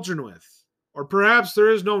have children with. Or perhaps there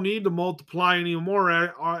is no need to multiply anymore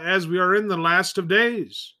as we are in the last of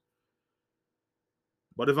days.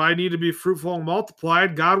 But if I need to be fruitful and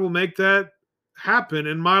multiplied, God will make that happen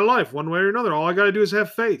in my life one way or another. All I got to do is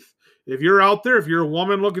have faith. If you're out there, if you're a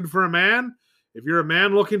woman looking for a man, if you're a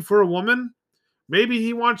man looking for a woman, maybe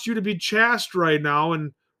he wants you to be chaste right now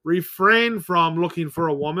and refrain from looking for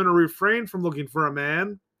a woman or refrain from looking for a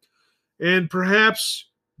man, and perhaps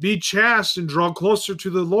be chaste and draw closer to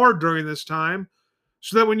the Lord during this time,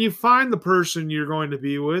 so that when you find the person you're going to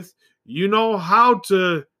be with, you know how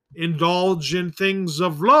to indulge in things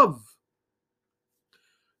of love.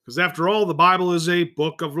 Because after all, the Bible is a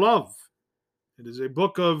book of love. It is a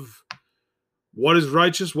book of what is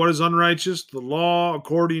righteous, what is unrighteous, the law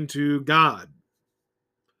according to God.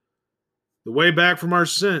 The way back from our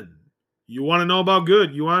sin. You want to know about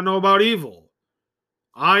good, you want to know about evil.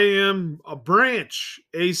 I am a branch,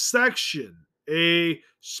 a section, a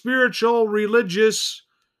spiritual, religious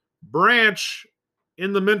branch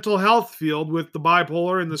in the mental health field with the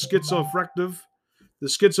bipolar and the schizoaffective.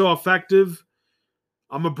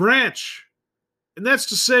 I'm a branch. And that's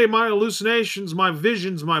to say, my hallucinations, my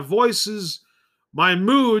visions, my voices, my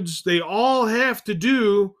moods, they all have to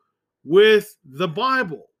do with the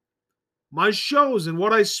Bible. My shows and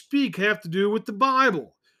what I speak have to do with the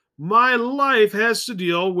Bible. My life has to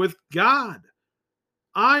deal with God.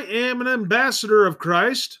 I am an ambassador of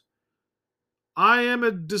Christ. I am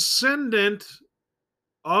a descendant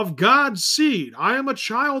of God's seed. I am a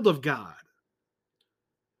child of God.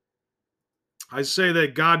 I say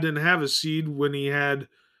that God didn't have a seed when he had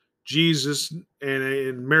Jesus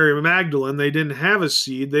and Mary Magdalene. They didn't have a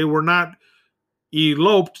seed. They were not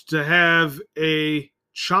eloped to have a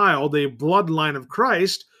child, a bloodline of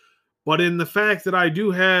Christ. But in the fact that I do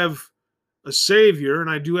have a Savior and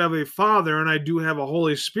I do have a Father and I do have a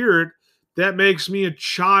Holy Spirit, that makes me a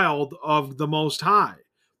child of the Most High.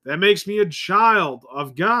 That makes me a child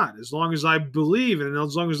of God, as long as I believe and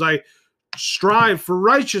as long as I strive for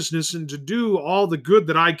righteousness and to do all the good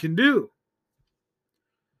that I can do.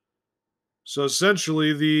 So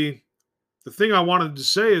essentially, the thing I wanted to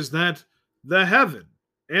say is that the heaven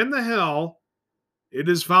and the hell, it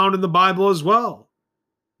is found in the Bible as well.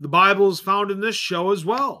 The Bible is found in this show as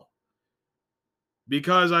well.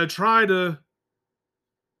 Because I try to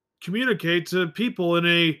communicate to people in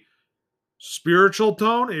a spiritual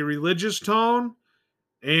tone, a religious tone,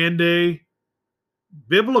 and a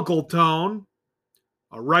biblical tone,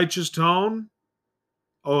 a righteous tone,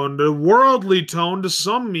 on the worldly tone to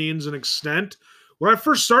some means and extent. When I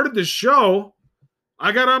first started this show,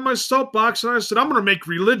 I got on my soapbox and I said, I'm going to make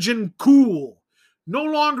religion cool. No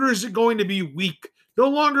longer is it going to be weak. No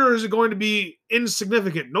longer is it going to be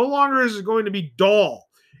insignificant. No longer is it going to be dull.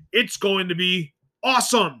 It's going to be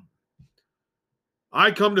awesome.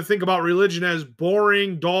 I come to think about religion as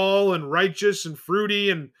boring, dull, and righteous and fruity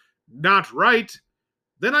and not right.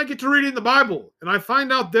 Then I get to reading the Bible and I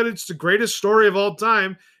find out that it's the greatest story of all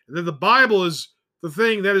time and that the Bible is the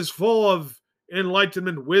thing that is full of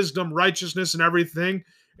enlightenment, wisdom, righteousness, and everything.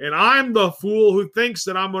 And I'm the fool who thinks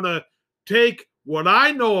that I'm going to take what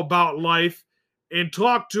I know about life and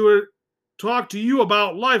talk to you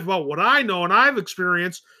about life, about what I know and I've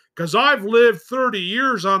experienced, because I've lived 30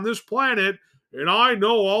 years on this planet and I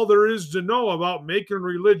know all there is to know about making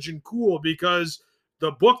religion cool, because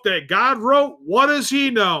the book that God wrote, what does he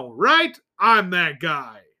know, right? I'm that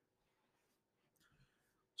guy.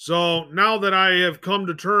 So now that I have come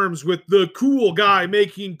to terms with the cool guy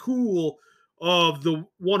making cool of the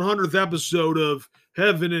 100th episode of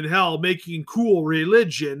Heaven and Hell, making cool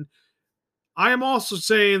religion, I am also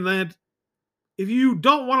saying that if you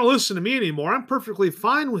don't want to listen to me anymore, I'm perfectly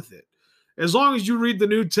fine with it. As long as you read the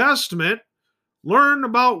New Testament, learn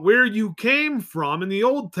about where you came from in the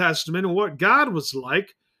Old Testament and what God was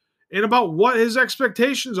like, and about what his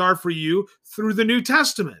expectations are for you through the New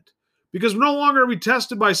Testament. Because no longer are we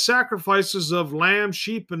tested by sacrifices of lamb,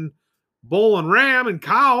 sheep, and bull and ram and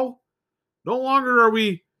cow. No longer are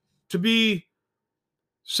we to be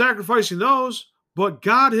sacrificing those, but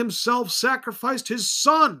God himself sacrificed his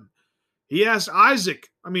son. He asked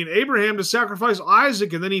Abraham to sacrifice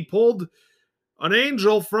Isaac, and then he pulled an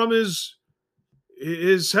angel from his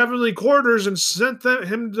heavenly quarters and sent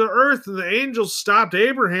him to earth, and the angel stopped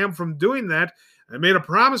Abraham from doing that and made a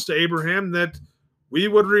promise to Abraham that we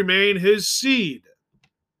would remain his seed,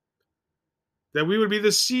 that we would be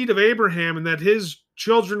the seed of Abraham and that his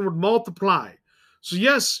children would multiply. So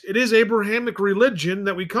yes, it is Abrahamic religion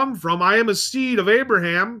that we come from. I am a seed of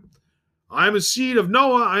Abraham. I am a seed of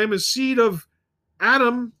Noah. I am a seed of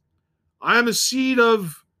Adam. I am a seed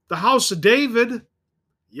of the house of David.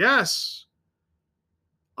 Yes,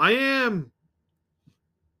 I am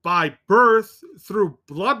by birth, through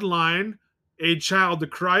bloodline, a child of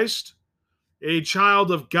Christ, a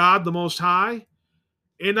child of God the Most High,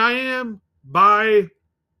 and I am by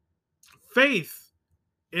faith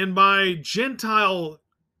in my Gentile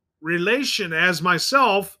relation as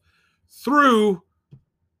myself through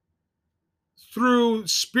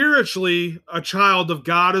spiritually a child of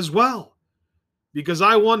God as well. Because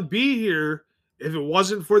I wouldn't be here if it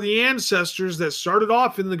wasn't for the ancestors that started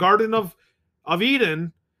off in the Garden of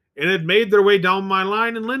Eden and had made their way down my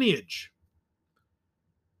line and lineage.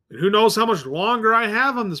 And who knows how much longer I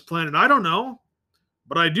have on this planet? I don't know.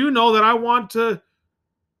 But I do know that I want to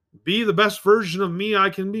be the best version of me I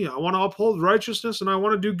can be. I want to uphold righteousness and I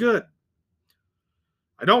want to do good.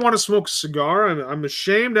 I don't want to smoke a cigar. I'm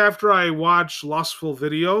ashamed after I watch lustful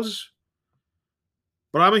videos.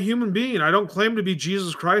 But I'm a human being. I don't claim to be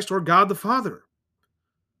Jesus Christ or God the Father.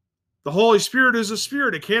 The Holy Spirit is a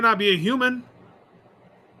spirit. It cannot be a human.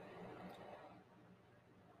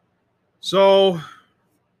 So,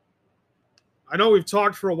 I know we've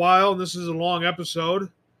talked for a while, and this is a long episode.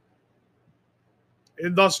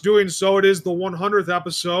 In thus doing so, it is the 100th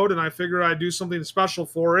episode, and I figured I'd do something special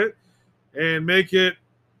for it and make it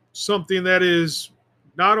something that is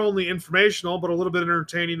not only informational, but a little bit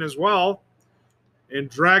entertaining as well, and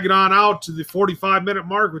drag it on out to the 45-minute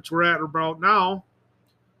mark, which we're at about now.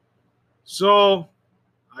 So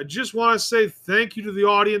I just want to say thank you to the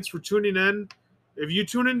audience for tuning in. If you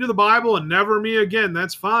tune into the Bible and never me again,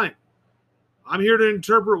 that's fine. I'm here to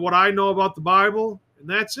interpret what I know about the Bible, and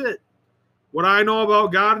that's it. What I know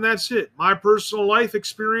about God, and that's it. My personal life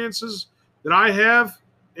experiences that I have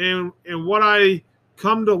and what I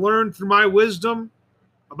come to learn through my wisdom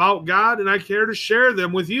about God, and I care to share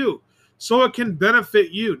them with you so it can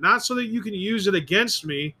benefit you. Not so that you can use it against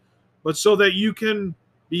me, but so that you can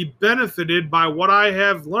be benefited by what I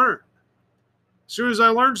have learned. As soon as I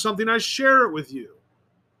learn something, I share it with you.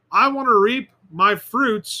 I want to reap my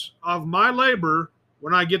fruits of my labor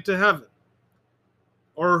when I get to heaven,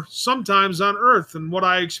 or sometimes on earth and what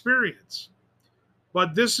I experience.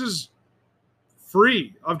 But this is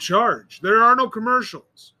free of charge. There are no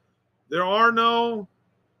commercials. There are no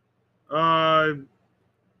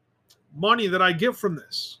money that I get from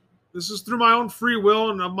this. This is through my own free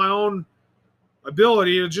will and of my own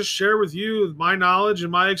ability to just share with you my knowledge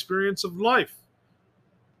and my experience of life.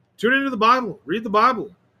 Tune into the Bible. Read the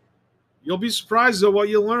Bible. You'll be surprised at what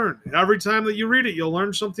you learn. Every time that you read it, you'll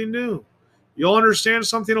learn something new. you'll understand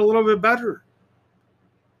something a little bit better.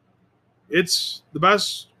 It's the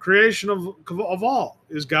best creation of all,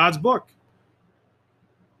 is God's book.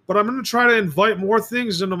 But I'm going to try to invite more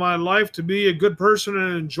things into my life to be a good person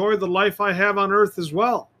and enjoy the life I have on earth as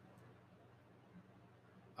well.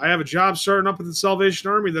 I have a job starting up at the Salvation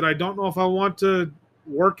Army that I don't know if I want to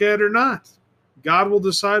work at or not. God will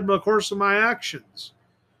decide the course of my actions.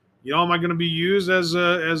 You know, am I going to be used as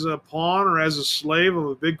a pawn or as a slave of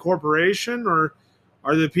a big corporation, or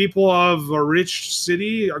are the people of a rich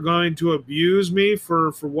city are going to abuse me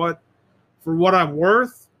for what I'm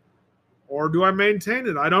worth, or do I maintain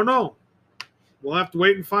it? I don't know. We'll have to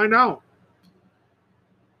wait and find out.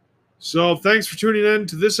 So thanks for tuning in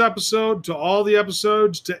to this episode, to all the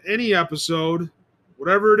episodes, to any episode,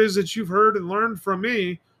 whatever it is that you've heard and learned from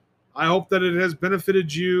me. I hope that it has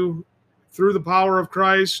benefited you through the power of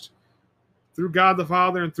Christ, through God the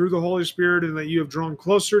Father, and through the Holy Spirit, and that you have drawn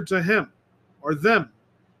closer to Him or them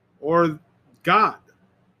or God.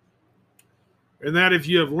 And that if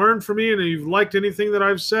you have learned from me and you've liked anything that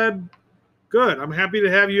I've said, good. I'm happy to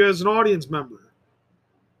have you as an audience member.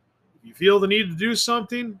 If you feel the need to do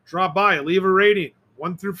something, drop by, leave a rating,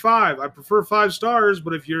 1 through 5. I prefer 5 stars,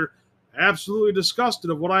 but if you're absolutely disgusted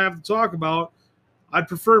of what I have to talk about, I'd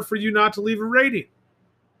prefer for you not to leave a rating.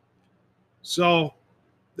 So,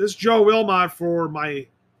 this is Joe Wilmot for my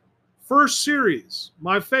first series,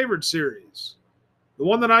 my favorite series, the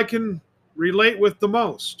one that I can relate with the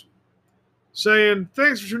most. Saying,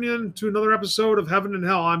 thanks for tuning in to another episode of Heaven and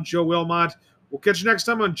Hell. I'm Joe Wilmot. We'll catch you next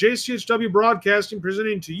time on JCHW Broadcasting,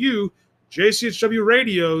 presenting to you JCHW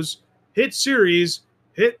Radio's hit series,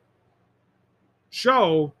 hit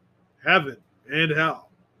show, Heaven and Hell.